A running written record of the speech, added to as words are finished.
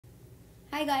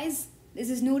Hi guys, this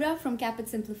is Nourah from CAAPID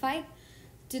Simplified.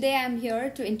 Today I'm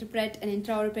here to interpret an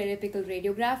intraoral periapical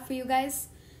radiograph for you guys.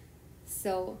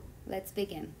 So let's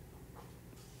begin.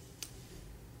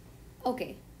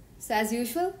 Okay, so as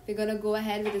usual, we're going to go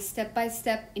ahead with a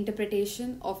step-by-step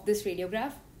interpretation of this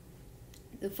radiograph.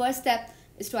 The first step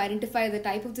is to identify the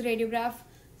type of the radiograph.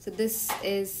 So this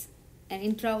is an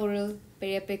intraoral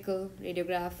periapical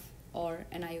radiograph or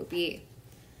an IOPA.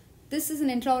 This is an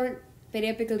intraoral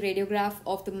periapical radiograph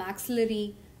of the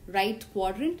maxillary right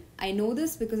quadrant. I know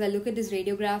this because I look at this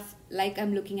radiograph like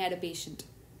I'm looking at a patient.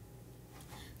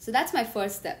 So that's my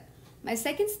first step. My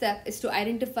second step is to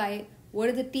identify what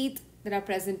are the teeth that are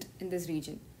present in this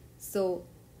region. So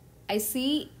I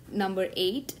see number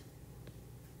 8,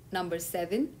 number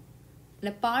 7, and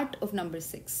a part of number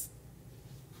 6.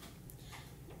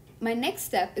 My next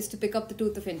step is to pick up the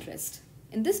tooth of interest.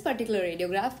 In this particular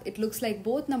radiograph, it looks like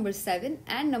both number 7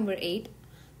 and number 8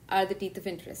 are the teeth of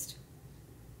interest.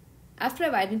 After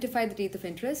I've identified the teeth of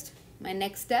interest, my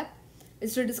next step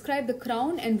is to describe the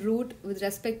crown and root with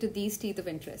respect to these teeth of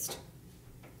interest.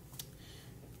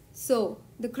 So,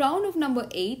 the crown of number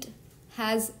 8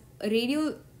 has a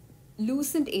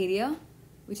radiolucent area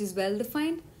which is well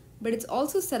defined, but it's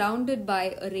also surrounded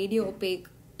by a radio-opaque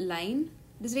line.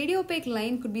 This radio-opaque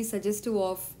line could be suggestive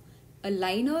of a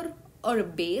liner or a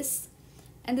base,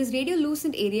 and this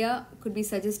radiolucent area could be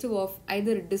suggestive of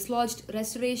either a dislodged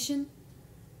restoration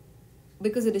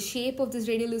because of the shape of this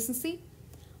radiolucency,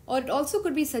 or it also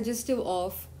could be suggestive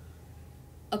of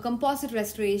a composite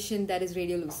restoration that is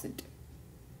radiolucent.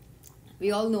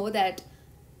 We all know that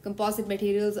composite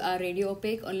materials are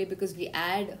radio-opaque only because we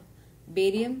add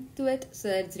barium to it, so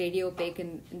that it's radio-opaque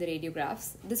in the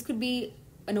radiographs. This could be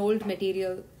an old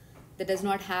material that does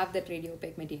not have that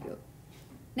radio-opaque material.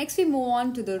 Next, we move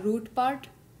on to the root part.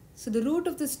 So the root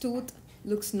of this tooth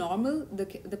looks normal.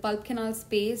 The pulp canal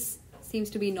space seems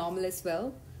to be normal as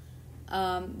well.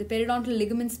 The periodontal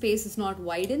ligament space is not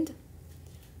widened.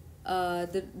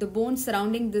 The bone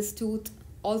surrounding this tooth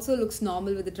also looks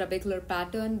normal with the trabecular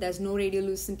pattern. There's no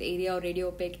radiolucent area or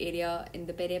radio-opaque area in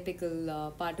the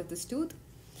periapical part of this tooth.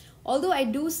 Although I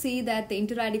do see that the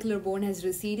interradicular bone has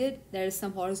receded, there is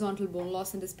some horizontal bone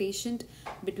loss in this patient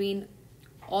between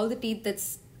all the teeth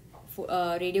that's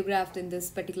radiographed in this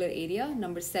particular area,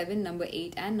 number 7, number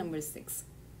 8, and number 6.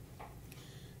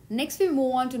 Next, we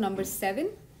move on to number 7,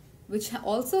 which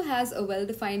also has a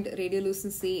well-defined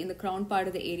radiolucency in the crown part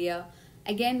of the area.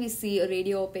 Again, we see a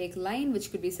radio-opaque line,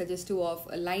 which could be suggestive of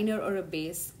a liner or a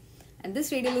base. And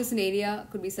this radiolucent area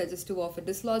could be suggestive of a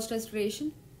dislodged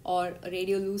restoration or a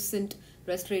radiolucent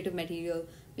restorative material,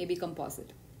 maybe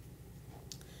composite.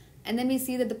 And then we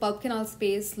see that the pulp canal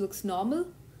space looks normal.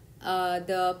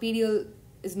 The pedial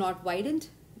is not widened.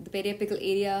 The periapical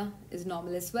area is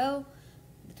normal as well.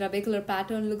 The trabecular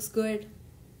pattern looks good.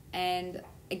 And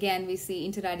again, we see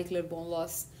interradicular bone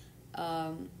loss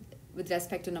with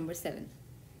respect to number 7.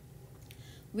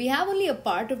 We have only a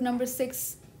part of number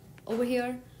 6 over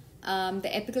here. The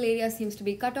apical area seems to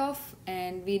be cut off,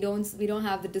 and we don't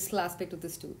have the distal aspect of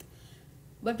this tooth.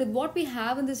 But with what we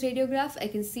have in this radiograph, I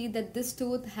can see that this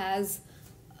tooth has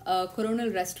a coronal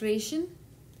restoration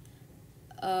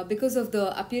because of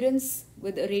the appearance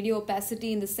with a radio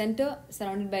opacity in the center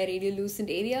surrounded by a radiolucent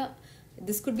area.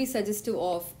 This could be suggestive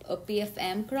of a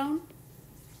PFM crown,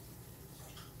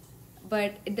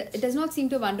 but it does not seem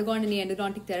to have undergone any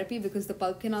endodontic therapy because the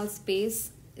pulp canal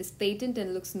space is patent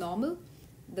and looks normal.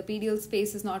 The pedial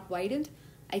space is not widened.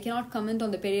 I cannot comment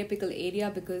on the periapical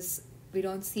area because we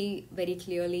don't see very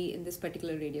clearly in this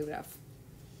particular radiograph.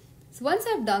 So once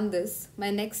I've done this, my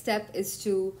next step is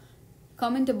to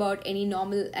comment about any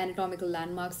normal anatomical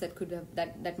landmarks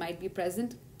that might be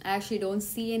present. I actually don't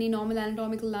see any normal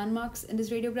anatomical landmarks in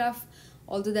this radiograph,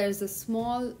 although there is a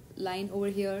small line over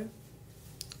here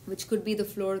which could be the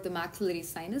floor of the maxillary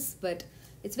sinus, but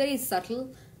it's very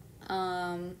subtle.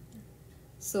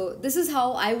 So this is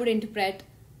how I would interpret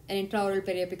an intraoral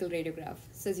periapical radiograph.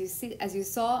 So as you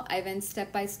saw, I went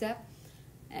step by step,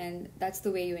 and that's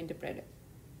the way you interpret it.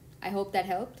 I hope that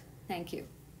helped. Thank you.